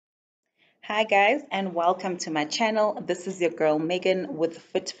Hi guys, and welcome to my channel. This is your girl Megan with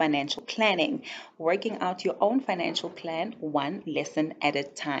Fit Financial Planning, working out your own financial plan one lesson at a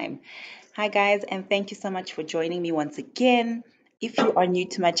time. Hi guys, and thank you so much for joining me once again. If you are new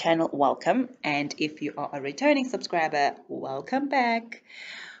to my channel, welcome, and if you are a returning subscriber, welcome back.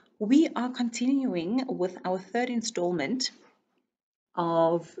 We are continuing with our third installment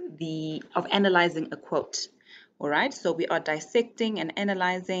of analyzing a quote. All right, so we are dissecting and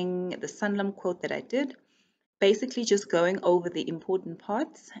analyzing the Sanlam quote that I did, basically just going over the important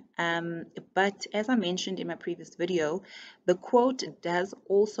parts. But as I mentioned in my previous video, the quote does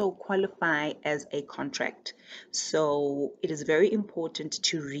also qualify as a contract. So it is very important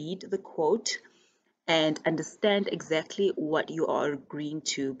to read the quote and understand exactly what you are agreeing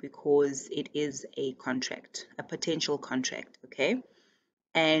to, because it is a contract, a potential contract, okay?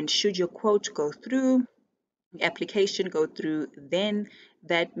 And should your quote go through, application go through, then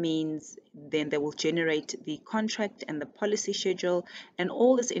that means then they will generate the contract and the policy schedule, and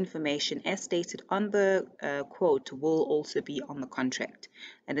all this information as stated on the quote will also be on the contract.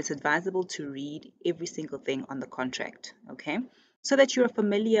 And it's advisable to read every single thing on the contract, okay, so that you're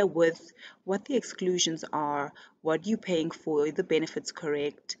familiar with what the exclusions are, what you're paying for, the benefits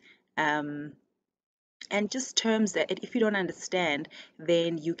correct, and just terms that if you don't understand,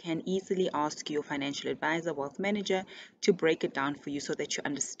 then you can easily ask your financial advisor, wealth manager, to break it down for you so that you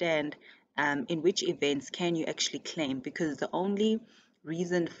understand in which events can you actually claim, because the only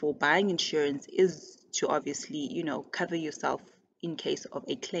reason for buying insurance is to obviously, cover yourself in case of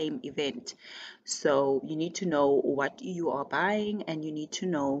a claim event. So you need to know what you are buying, and you need to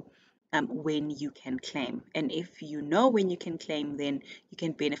know when you can claim. And if you know when you can claim, then you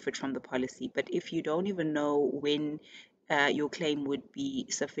can benefit from the policy. But if you don't even know when your claim would be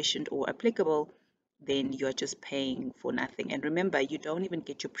sufficient or applicable, then you're just paying for nothing. And remember, you don't even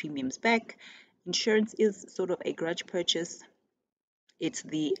get your premiums back. Insurance is sort of a grudge purchase. It's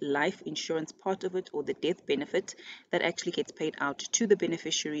the life insurance part of it, or the death benefit, that actually gets paid out to the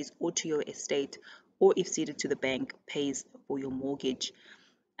beneficiaries or to your estate, or if ceded to the bank, pays for your mortgage.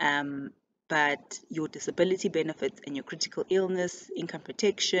 But your disability benefits and your critical illness, income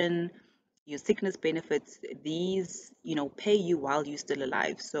protection, your sickness benefits, these, pay you while you're still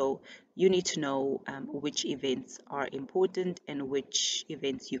alive. So you need to know which events are important and which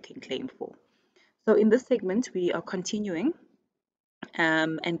events you can claim for. So in this segment, we are continuing.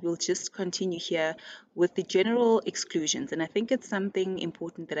 And we'll just continue here with the general exclusions. And I think it's something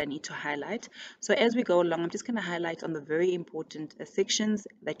important that I need to highlight. So as we go along, I'm just going to highlight on the very important sections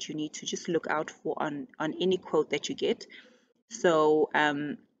that you need to just look out for on any quote that you get. So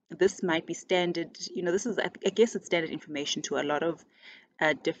this might be standard, this is, I guess it's standard information to a lot of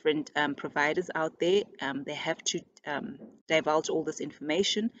different providers out there. They have to divulge all this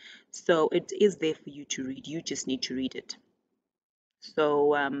information. So it is there for you to read. You just need to read it.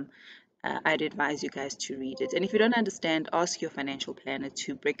 So I'd advise you guys to read it. And if you don't understand, ask your financial planner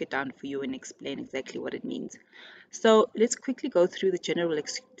to break it down for you and explain exactly what it means. So let's quickly go through the general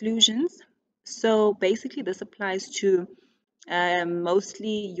exclusions. So basically this applies to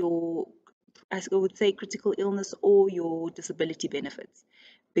mostly your, I would say, critical illness or your disability benefits,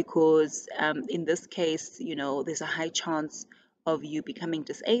 because in this case, there's a high chance of you becoming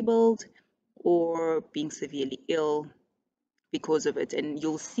disabled or being severely ill because of it. And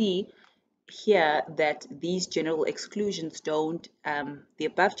you'll see here that these general exclusions don't, the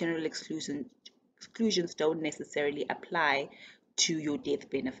above general exclusions don't necessarily apply to your death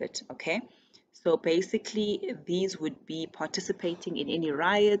benefit, okay? So basically, these would be participating in any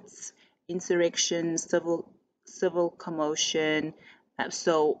riots, insurrection, civil commotion.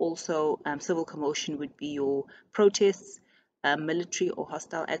 So also, civil commotion would be your protests, military or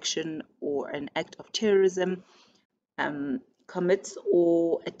hostile action, or an act of terrorism, commits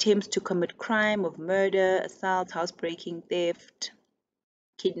or attempts to commit crime of murder, assault, housebreaking, theft,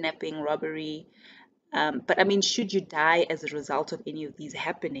 kidnapping, robbery. But I mean, should you die as a result of any of these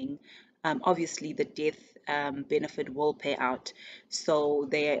happening, obviously the death benefit will pay out. So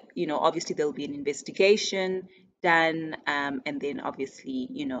there, obviously there'll be an investigation done, and then obviously,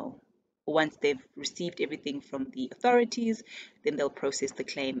 once they've received everything from the authorities, then they'll process the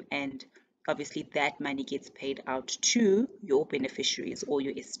claim, and obviously that money gets paid out to your beneficiaries or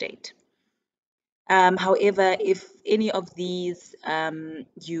your estate. However, if any of these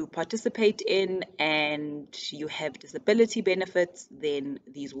you participate in and you have disability benefits, then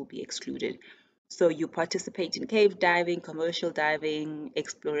these will be excluded. So you participate in cave diving, commercial diving,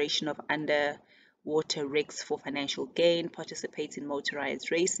 exploration of underwater rigs for financial gain, participate in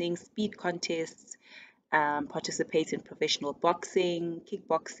motorized racing, speed contests, participate in professional boxing,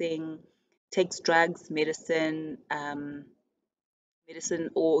 kickboxing, takes drugs, medicine,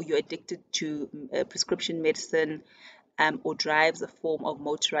 or you're addicted to prescription medicine, or drives a form of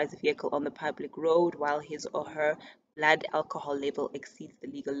motorized vehicle on the public road while his or her blood alcohol level exceeds the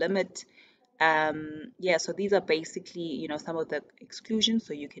legal limit. Yeah, so these are basically, some of the exclusions,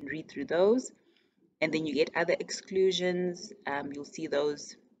 so you can read through those. And then you get other exclusions. You'll see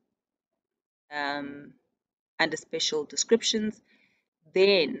those um, under special descriptions.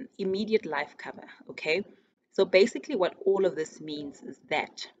 Then immediate life cover, okay? So basically what all of this means is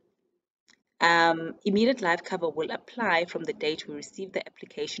that immediate life cover will apply from the date we receive the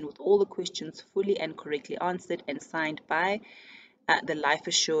application with all the questions fully and correctly answered and signed by the life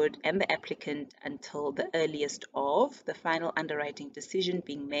assured and the applicant until the earliest of the final underwriting decision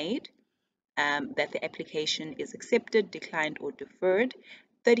being made, that the application is accepted, declined, or deferred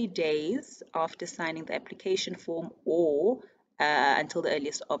 30 days after signing the application form, or until the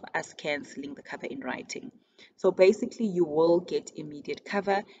earliest of us cancelling the cover in writing. So basically, you will get immediate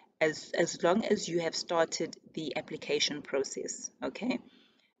cover as long as you have started the application process. Okay.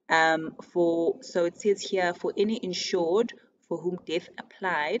 So it says here, for any insured for whom death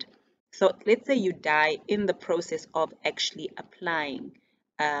applied. So let's say you die in the process of actually applying,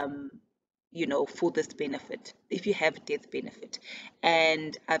 um, for this benefit, if you have death benefit,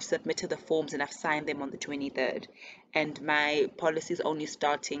 and I've submitted the forms and I've signed them on the 23rd, and my policy is only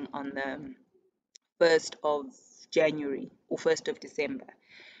starting on the 1st of January or 1st of December,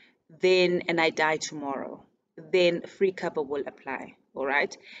 then, and I die tomorrow, then free cover will apply. All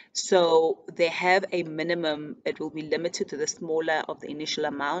right. So they have a minimum, it will be limited to the smaller of the initial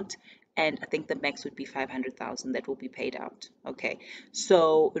amount. And I think the max would be 500,000 that will be paid out. Okay.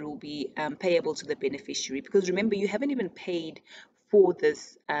 So it will be payable to the beneficiary, because remember, you haven't even paid for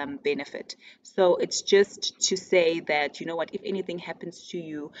this benefit. So it's just to say that, you know what, if anything happens to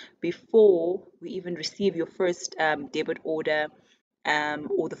you before we even receive your first debit order,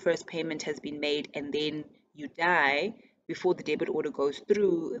 or the first payment has been made, and then you die before the debit order goes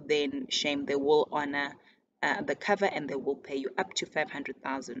through, then shame, they will honor the cover and they will pay you up to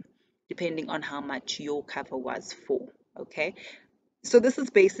 500,000, depending on how much your cover was for. Okay. So this is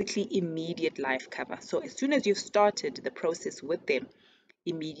basically immediate life cover. So as soon as you've started the process with them,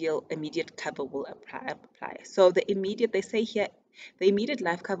 immediate cover will apply. So the immediate, they say here, the immediate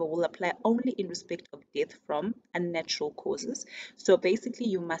life cover will apply only in respect of death from unnatural causes. So basically,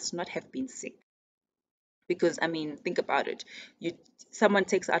 you must not have been sick, because I mean, think about it. Someone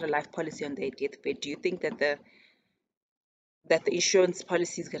takes out a life policy on their deathbed. Do you think that the insurance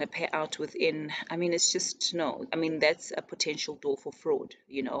policy is going to pay out within, I mean, it's just no. I mean, that's a potential door for fraud.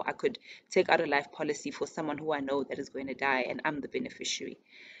 I could take out a life policy for someone who I know that is going to die, and I'm the beneficiary.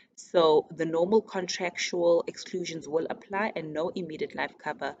 So the normal contractual exclusions will apply, and no immediate life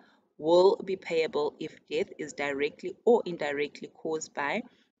cover will be payable if death is directly or indirectly caused by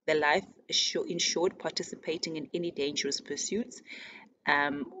the life insured participating in any dangerous pursuits,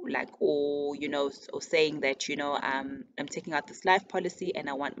 like, or saying that, I'm taking out this life policy and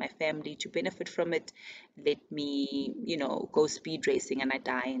I want my family to benefit from it. Let me, go speed racing and I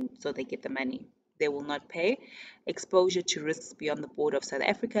die, and so they get the money. They will not pay. Exposure to risks beyond the border of South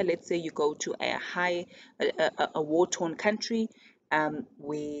Africa. Let's say you go to a war-torn country,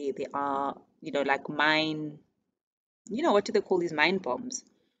 where there are, like mine, what do they call these, mine bombs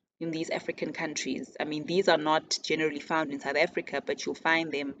in these African countries. I mean, these are not generally found in South Africa, but you'll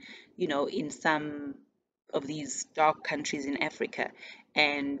find them, in some of these dark countries in Africa.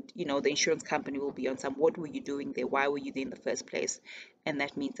 And, the insurance company will be on some, what were you doing there? Why were you there in the first place? And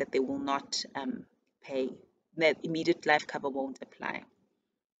that means that they will not pay. That immediate life cover won't apply.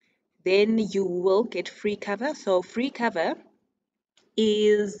 Then you will get free cover. So free cover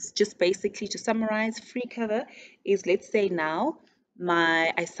is just basically, to summarize, free cover is, let's say now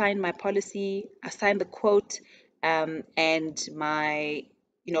I sign my policy, I sign the quote, and my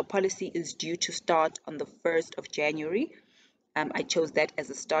policy is due to start on the 1st of January. I chose that as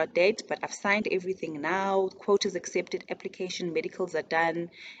a start date, but I've signed everything now. Quote is accepted, application, medicals are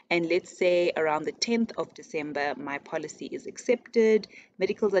done, and let's say around the 10th of December, my policy is accepted,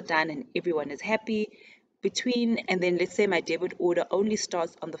 medicals are done, and everyone is happy. And then let's say my debit order only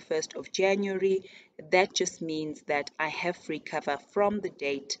starts on the 1st of January. That just means that I have free cover from the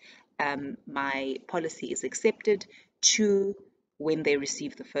date my policy is accepted to when they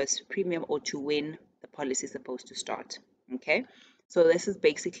receive the first premium, or to when the policy is supposed to start. Okay, so this is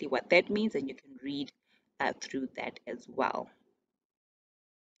basically what that means, and you can read through that as well.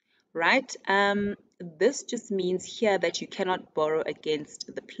 Right, this just means here that you cannot borrow against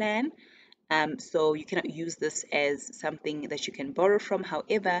the plan. So you cannot use this as something that you can borrow from.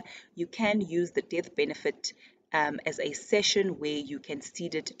 However, you can use the death benefit as a session where you can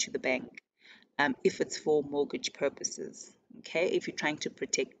cede it to the bank if it's for mortgage purposes. Okay, if you're trying to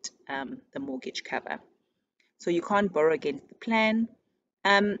protect the mortgage cover. So you can't borrow against the plan.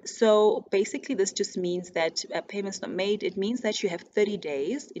 So basically, this just means that payments not made. It means that you have 30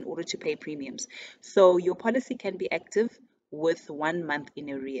 days in order to pay premiums. So your policy can be active with 1 month in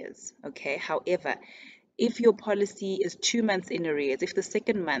arrears. Okay. However, if your policy is 2 months in arrears, if the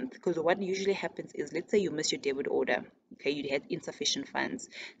second month, because what usually happens is, let's say you miss your debit order, okay, you had insufficient funds,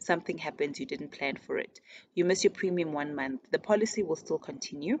 something happens, you didn't plan for it, you miss your premium 1 month, the policy will still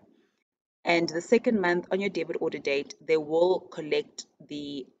continue. And the second month on your debit order date, they will collect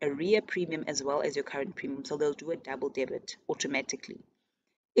the arrear premium as well as your current premium. So they'll do a double debit automatically.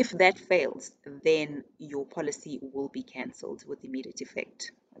 If that fails, then your policy will be cancelled with immediate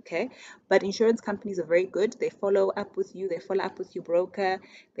effect. Okay, but insurance companies are very good. They follow up with you, they follow up with your broker,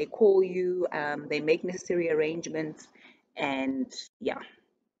 they call you, they make necessary arrangements, and yeah,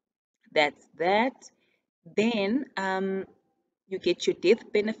 that's that. Then you get your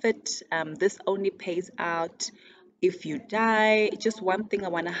death benefit. This only pays out if you die. Just one thing I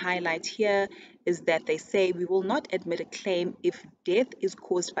want to highlight here is that they say we will not admit a claim if death is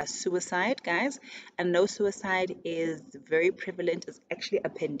caused by suicide, guys. And no, suicide is very prevalent. It's actually a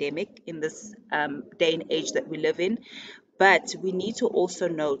pandemic in this day and age that we live in. But we need to also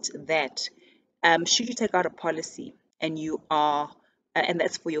note that should you take out a policy and you are, and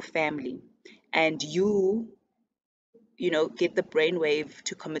that's for your family, and you get the brainwave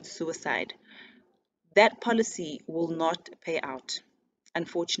to commit suicide, that policy will not pay out.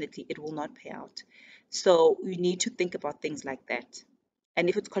 Unfortunately, it will not pay out. So you need to think about things like that. And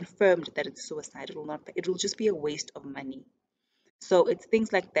if it's confirmed that it's suicide, it will not pay, it will just be a waste of money. So it's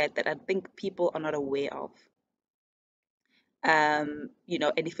things like that that I think people are not aware of. And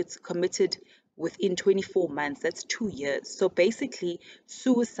if it's committed within 24 months, that's 2 years. So basically,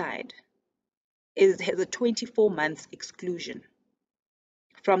 suicide has a 24 months exclusion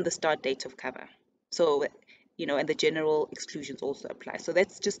from the start date of cover. So, and the general exclusions also apply. So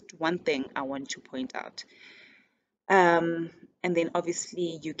that's just one thing I want to point out. And then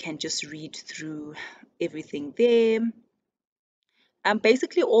obviously you can just read through everything there.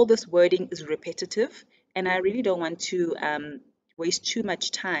 Basically all this wording is repetitive, and I really don't want to waste too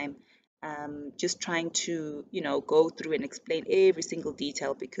much time just trying to go through and explain every single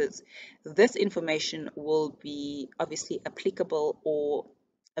detail, because this information will be obviously applicable or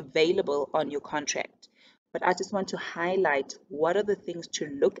available on your contract. But I just want to highlight what are the things to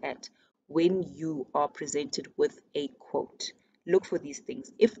look at when you are presented with a quote. Look for these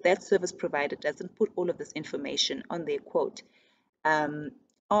things. If that service provider doesn't put all of this information on their quote, um,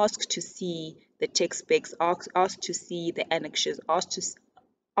 ask to see the text specs, ask to see the annexures,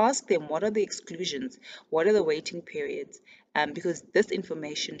 ask them what are the exclusions, what are the waiting periods, because this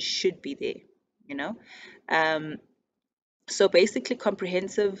information should be there, you know. Um, so basically,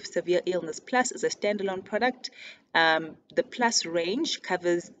 Comprehensive Severe Illness Plus is a standalone product. The Plus range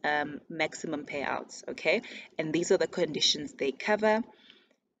covers maximum payouts, okay? And these are the conditions they cover.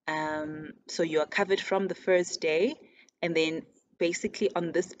 So you are covered from the first day, and then basically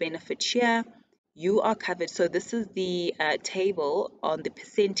on this benefit here, you are covered. So this is the table on the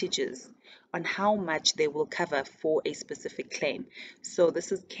percentages on how much they will cover for a specific claim. So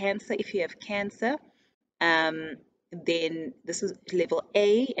this is cancer. If you have cancer, um, then this is level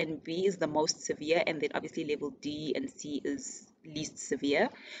A, and B is the most severe, and then obviously level D and C is least severe.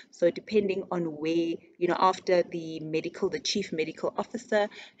 So depending on where, after the chief medical officer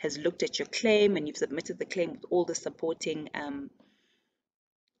has looked at your claim and you've submitted the claim with all the supporting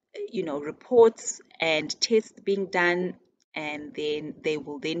reports and tests being done, and then they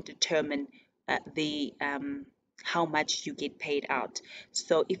will then determine the how much you get paid out.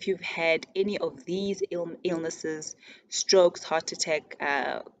 So if you've had any of these illnesses, strokes, heart attack,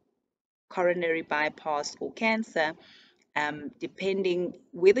 coronary bypass, or cancer, depending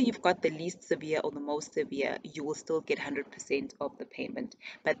whether you've got the least severe or the most severe, you will still get 100% of the payment.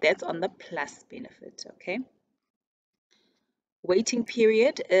 But that's on the plus benefit, okay? Waiting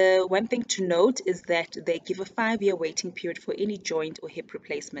period. One thing to note is that they give a 5-year waiting period for any joint or hip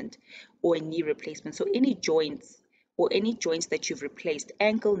replacement or a knee replacement. So any joints that you've replaced,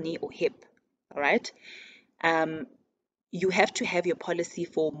 ankle, knee, or hip, all right? You have to have your policy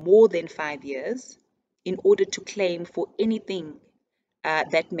for more than 5 years in order to claim for anything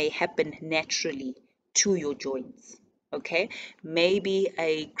that may happen naturally to your joints. Okay, maybe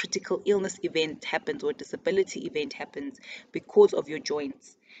a critical illness event happens or a disability event happens because of your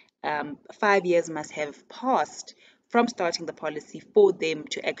joints. 5 years must have passed from starting the policy for them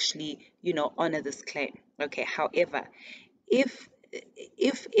to actually, honor this claim. Okay. However, if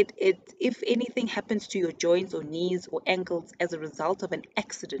if anything happens to your joints or knees or ankles as a result of an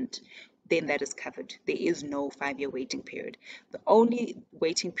accident, then that is covered. There is no 5-year waiting period. The only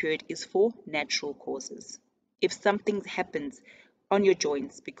waiting period is for natural causes. If something happens on your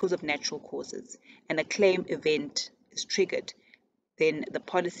joints because of natural causes and a claim event is triggered, then the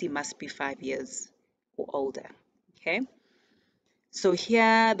policy must be 5 years or older. Okay. So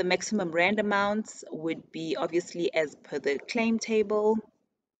here the maximum rand amounts would be obviously as per the claim table.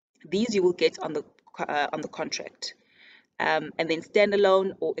 These you will get on the contract. And then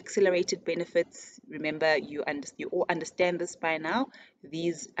standalone or accelerated benefits. Remember, you all understand this by now.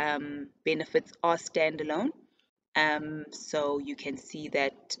 These benefits are standalone. So you can see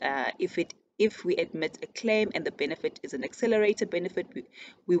that if we admit a claim and the benefit is an accelerated benefit,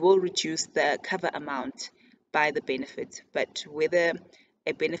 we will reduce the cover amount by the benefit. But whether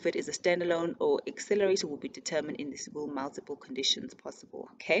a benefit is a standalone or accelerated will be determined in this multiple conditions possible.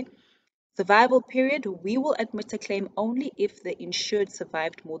 Okay. Survival period, we will admit a claim only if the insured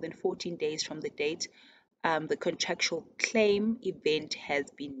survived more than 14 days from the date the contractual claim event has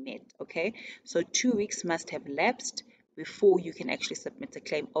been met. Okay, so 2 weeks must have lapsed before you can actually submit a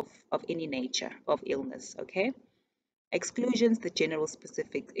claim of any nature of illness. Okay, exclusions, the general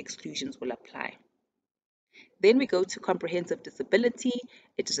specific exclusions will apply. Then we go to comprehensive disability.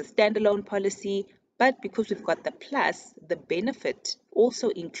 It is a standalone policy, but because we've got the plus, the benefit also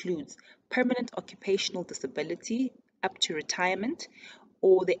includes permanent occupational disability up to retirement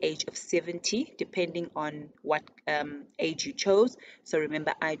or the age of 70, depending on what age you chose. So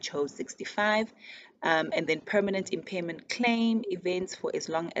remember, I chose 65. And then permanent impairment claim events for as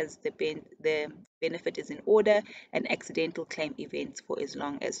long as the benefit is in order, and accidental claim events for as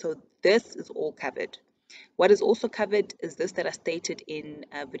long as. So this is all covered. What is also covered is this that I stated in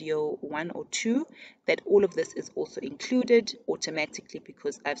video 1 or 2, that all of this is also included automatically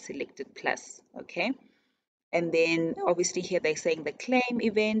because I've selected plus. Okay. And then obviously here they're saying the claim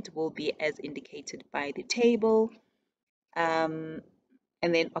event will be as indicated by the table. And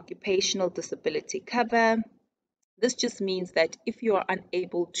then occupational disability cover. This just means that if you are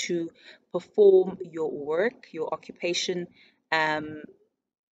unable to perform your work, your occupation,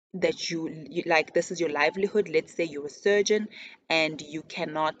 that you like, this is your livelihood. Let's say you're a surgeon and you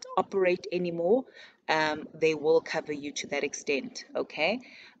cannot operate anymore, they will cover you to that extent. Okay.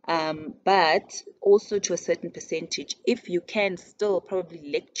 But also to a certain percentage, if you can still probably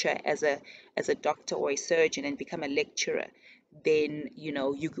lecture as a doctor or a surgeon and become a lecturer, then you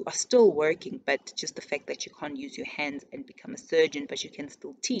are still working, but just the fact that you can't use your hands and become a surgeon, but you can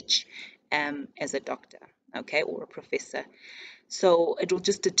still teach as a doctor, okay, or a professor. So it will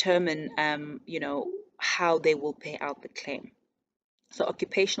just determine, how they will pay out the claim. So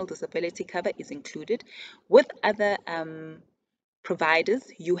occupational disability cover is included. With other providers,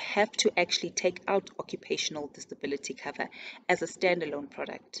 you have to actually take out occupational disability cover as a standalone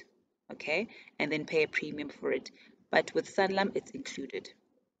product, okay, and then pay a premium for it. But with Sanlam, it's included.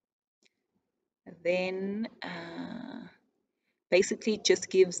 Then basically just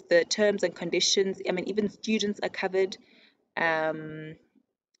gives the terms and conditions. I mean, even students are covered. And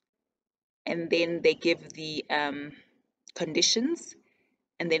then they give the conditions.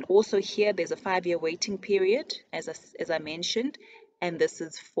 And then also here, there's a 5-year waiting period, as I mentioned, and this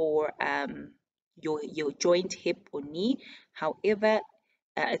is for your joint, hip, or knee. However,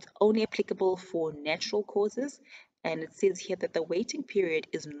 it's only applicable for natural causes, and it says here that the waiting period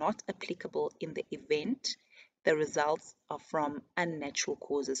is not applicable in the event the results are from unnatural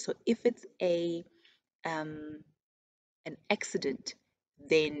causes. So if it's an accident,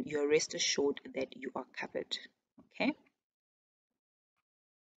 then you're rest assured that you are covered. Okay.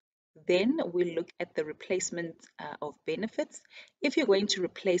 Then we look at the replacement of benefits. If you're going to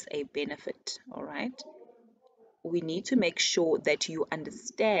replace a benefit, all right, we need to make sure that you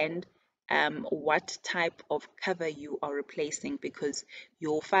understand what type of cover you are replacing, because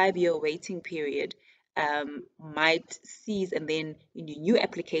your 5-year waiting period might cease, and then in your new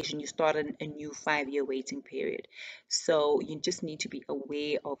application you start a new 5-year waiting period. So you just need to be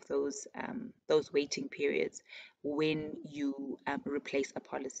aware of those waiting periods when you replace a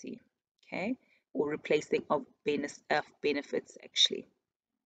policy, okay, or replacing of benefits actually.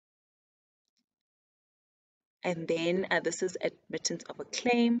 And then this is admittance of a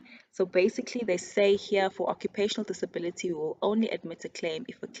claim. So basically they say here, for occupational disability, we will only admit a claim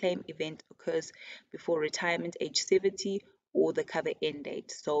if a claim event occurs before retirement age 70 or the cover end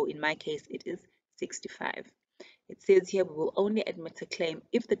date. So in my case, it is 65. It says here we will only admit a claim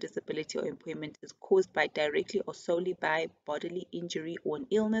if the disability or impairment is caused by directly or solely by bodily injury or an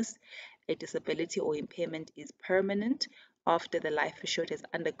illness. A disability or impairment is permanent after the life assured has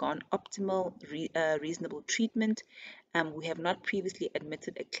undergone optimal reasonable treatment. We have not previously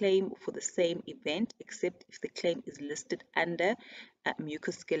admitted a claim for the same event except if the claim is listed under a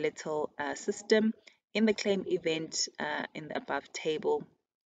musculoskeletal system in the claim event in the above table,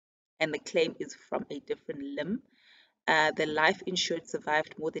 and the claim is from a different limb. The life insured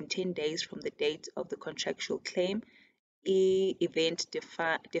survived more than 10 days from the date of the contractual claim. Event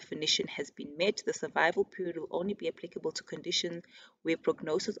definition has been met. The survival period will only be applicable to conditions where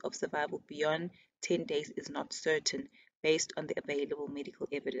prognosis of survival beyond 10 days is not certain based on the available medical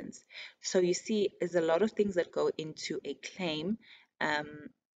evidence. So you see, there's a lot of things that go into a claim.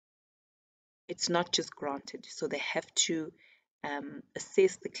 It's not just granted. So they have to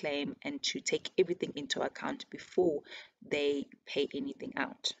assess the claim and to take everything into account before they pay anything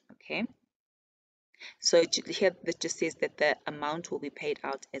out. Okay. So here this just says that the amount will be paid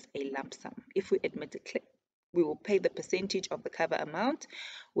out as a lump sum. If we admit a claim, we will pay the percentage of the cover amount,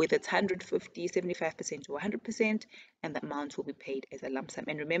 whether it's 150, 75% or 100%, and the amount will be paid as a lump sum.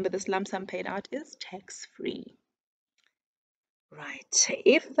 And remember, this lump sum paid out is tax-free. Right.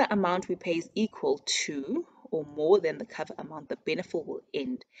 If the amount we pay is equal to or more than the cover amount, the benefit will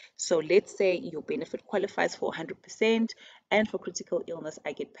end. So let's say your benefit qualifies for 100%, and for critical illness,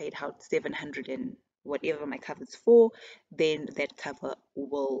 I get paid out 700 and whatever my cover is for, then that cover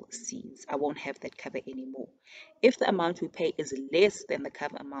will cease. I won't have that cover anymore. If the amount we pay is less than the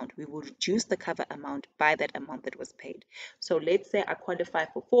cover amount, we will reduce the cover amount by that amount that was paid. So let's say I qualify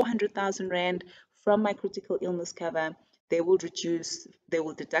for 400,000 Rand from my critical illness cover. They will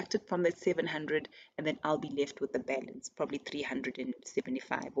deduct it from that 700, and then I'll be left with the balance, probably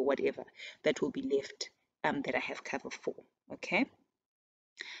 375 or whatever that will be left that I have cover for. Okay.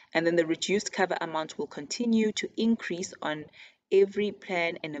 And then the reduced cover amount will continue to increase on every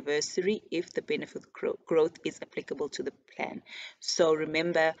plan anniversary if the benefit growth is applicable to the plan. So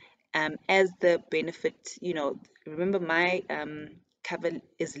remember, as the benefit, remember my cover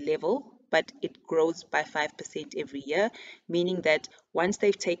is level, but it grows by 5% every year, meaning that once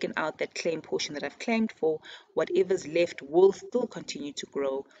they've taken out that claim portion that I've claimed for, whatever's left will still continue to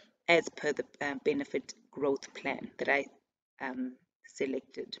grow as per the benefit growth plan that I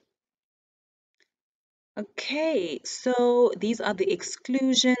selected. Okay, so these are the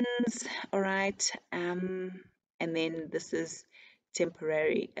exclusions, all right, and then this is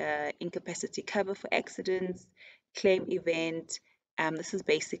temporary incapacity cover for accidents, claim event. This is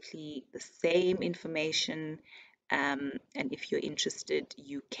basically the same information, and if you're interested,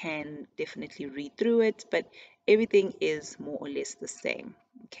 you can definitely read through it, but everything is more or less the same,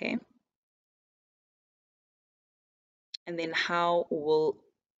 okay? And then how will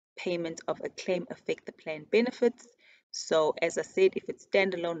payment of a claim affect the plan benefits? So as I said, if it's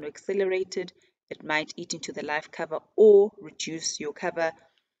standalone or accelerated, it might eat into the life cover or reduce your cover,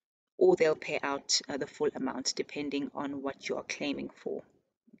 or they'll pay out the full amount depending on what you are claiming for.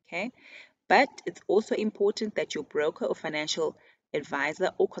 Okay, but it's also important that your broker or financial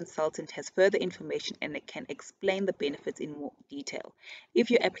advisor or consultant has further information and it can explain the benefits in more detail.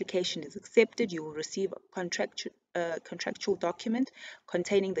 If your application is accepted, you will receive a contractual document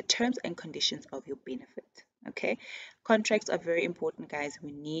containing the terms and conditions of your benefit. Okay, contracts are very important, guys.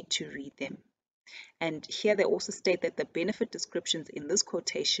 We need to read them. And here they also state that the benefit descriptions in this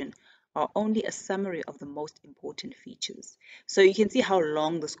quotation are only a summary of the most important features. So you can see how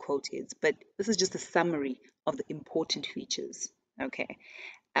long this quote is, but this is just a summary of the important features. Okay,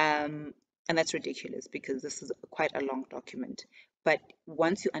 and that's ridiculous because this is quite a long document. But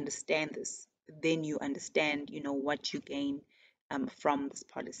once you understand this, then you understand, what you gain from this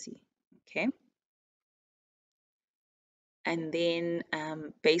policy. Okay. And then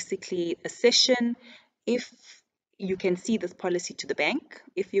basically a session, if you can see this policy to the bank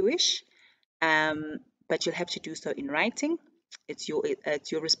if you wish, but you'll have to do so in writing. It's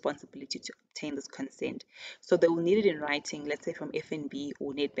your responsibility to obtain this consent. So they will need it in writing, let's say from FNB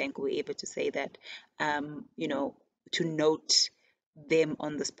or Nedbank or wherever, to say that, to note them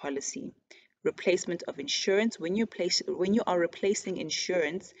on this policy. Replacement of insurance. When you are replacing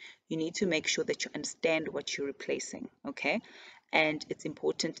insurance, you need to make sure that you understand what you're replacing. Okay, and it's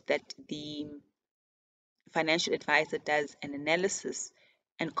important that the financial advisor does an analysis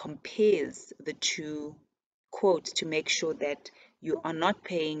and compares the two quotes to make sure that you are not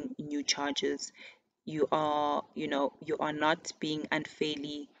paying new charges, you are not being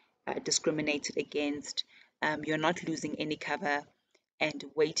unfairly discriminated against, you're not losing any cover, and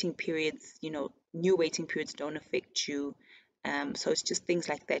waiting periods, new waiting periods don't affect you. So it's just things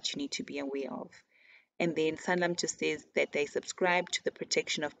like that you need to be aware of. And then Sanlam just says that they subscribe to the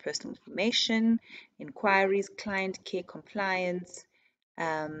protection of personal information, inquiries, client care compliance,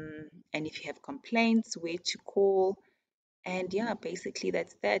 and if you have complaints, where to call. And yeah, basically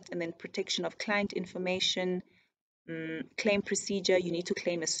that's that. And then protection of client information, claim procedure, you need to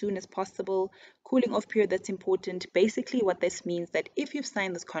claim as soon as possible. Cooling off period, that's important. Basically, what this means that if you've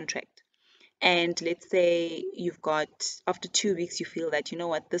signed this contract and let's say you've got, after 2 weeks, you feel that, you know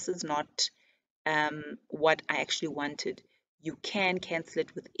what, this is not what I actually wanted, you can cancel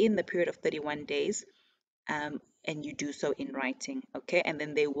it within the period of 31 days, and you do so in writing, okay? And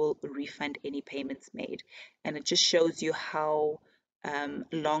then they will refund any payments made. And it just shows you how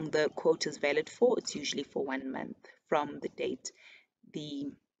long the quote is valid for. It's usually for 1 month from the date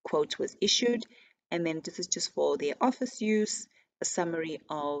the quote was issued. And then this is just for their office use, a summary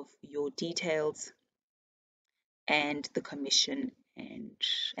of your details and the commission,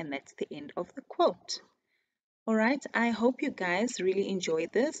 and that's the end of the quote. All right, I hope you guys really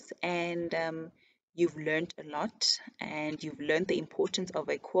enjoyed this, and you've learned a lot, and you've learned the importance of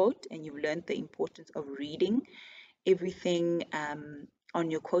a quote, and you've learned the importance of reading everything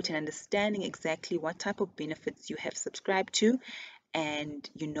on your quote and understanding exactly what type of benefits you have subscribed to, and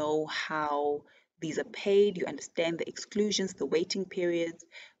you know how these are paid. You understand the exclusions, the waiting periods,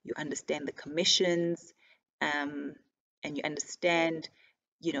 you understand the commissions, um, and you understand,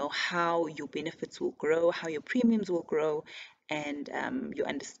 how your benefits will grow, how your premiums will grow, and you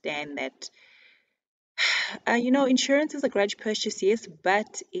understand that insurance is a grudge purchase, yes,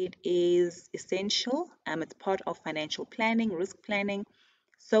 but it is essential. It's part of financial planning, risk planning,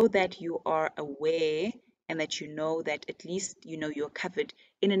 so that you are aware and that you know that at least you're covered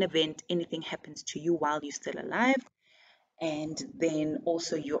in an event anything happens to you while you're still alive. And then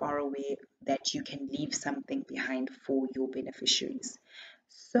also you are aware that you can leave something behind for your beneficiaries.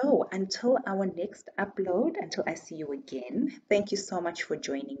 So until our next upload, until I see you again, thank you so much for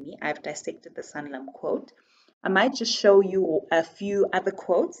joining me. I've dissected the Sanlam quote. I might just show you a few other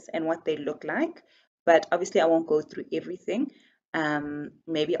quotes and what they look like, but obviously I won't go through everything.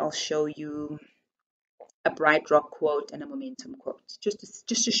 Maybe I'll show you a Bright Rock quote and a Momentum quote,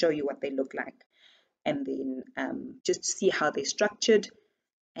 just to show you what they look like, and then just to see how they're structured.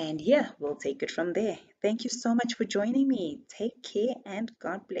 And yeah, we'll take it from there. Thank you so much for joining me. Take care and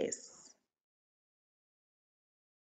God bless.